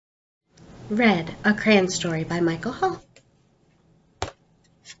Red, a Crayon story by Michael Hall.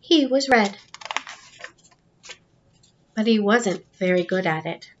 He was red, but he wasn't very good at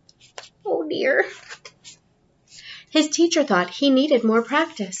it. Oh dear. His teacher thought he needed more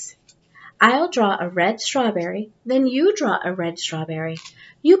practice. I'll draw a red strawberry, then you draw a red strawberry.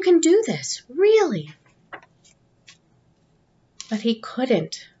 You can do this, really. But he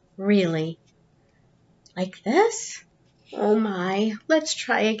couldn't, really. Like this? Oh my, let's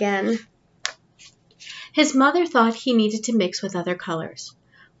try again. His mother thought he needed to mix with other colors.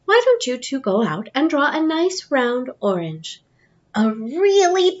 Why don't you two go out and draw a nice round orange? A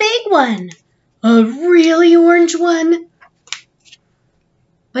really big one! A really orange one!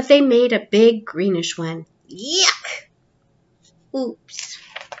 But they made a big greenish one. Yuck! Oops.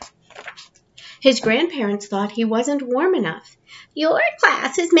 His grandparents thought he wasn't warm enough. Your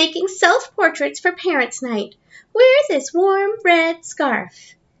class is making self-portraits for Parents' Night. Wear this warm red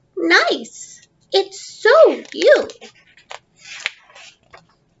scarf. Nice! It's so you.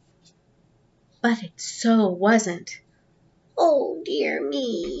 But it so wasn't. Oh, dear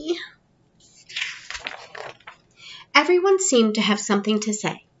me. Everyone seemed to have something to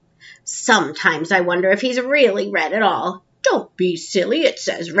say. Sometimes I wonder if he's really red at all. Don't be silly, it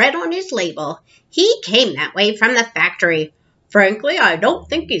says red on his label. He came that way from the factory. Frankly, I don't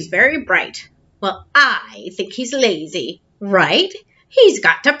think he's very bright. Well, I think he's lazy, right? He's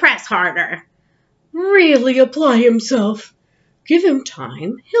got to press harder. Really apply himself. Give him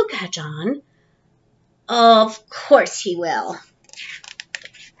time. He'll catch on. Of course he will.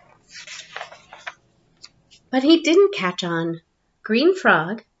 But he didn't catch on. Green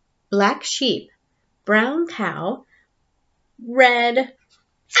frog, black sheep, brown cow, red...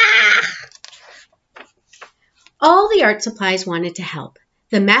 Ah! All the art supplies wanted to help.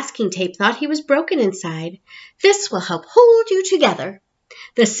 The masking tape thought he was broken inside. This will help hold you together.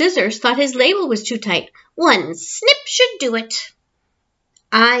 The scissors thought his label was too tight. One snip should do it.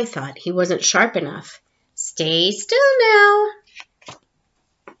 I thought he wasn't sharp enough. Stay still now.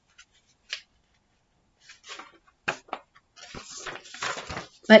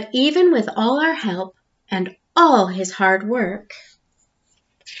 But even with all our help and all his hard work,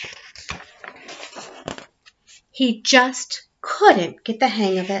 he just couldn't get the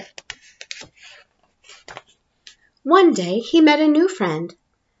hang of it. One day he met a new friend.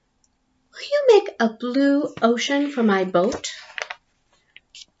 Will you make a blue ocean for my boat?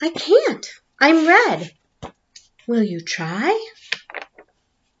 I can't. I'm red. Will you try?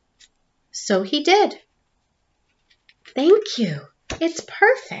 So he did. Thank you. It's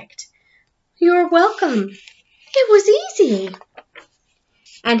perfect. You're welcome. It was easy.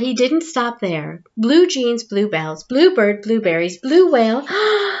 And he didn't stop there. Blue jeans, blue bells, blue bird, blueberries, blue whale.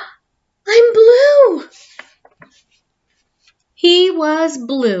 I'm blue. He was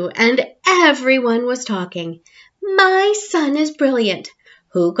blue, and everyone was talking. My son is brilliant.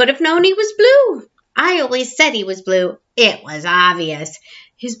 Who could have known he was blue? I always said he was blue. It was obvious.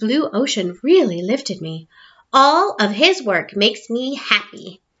 His blue ocean really lifted me. All of his work makes me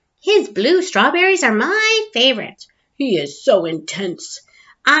happy. His blue strawberries are my favorite. He is so intense.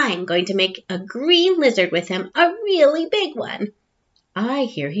 I'm going to make a green lizard with him, a really big one. I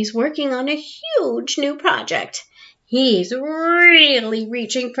hear he's working on a huge new project. He's really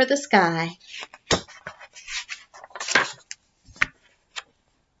reaching for the sky.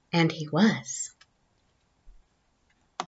 And he was.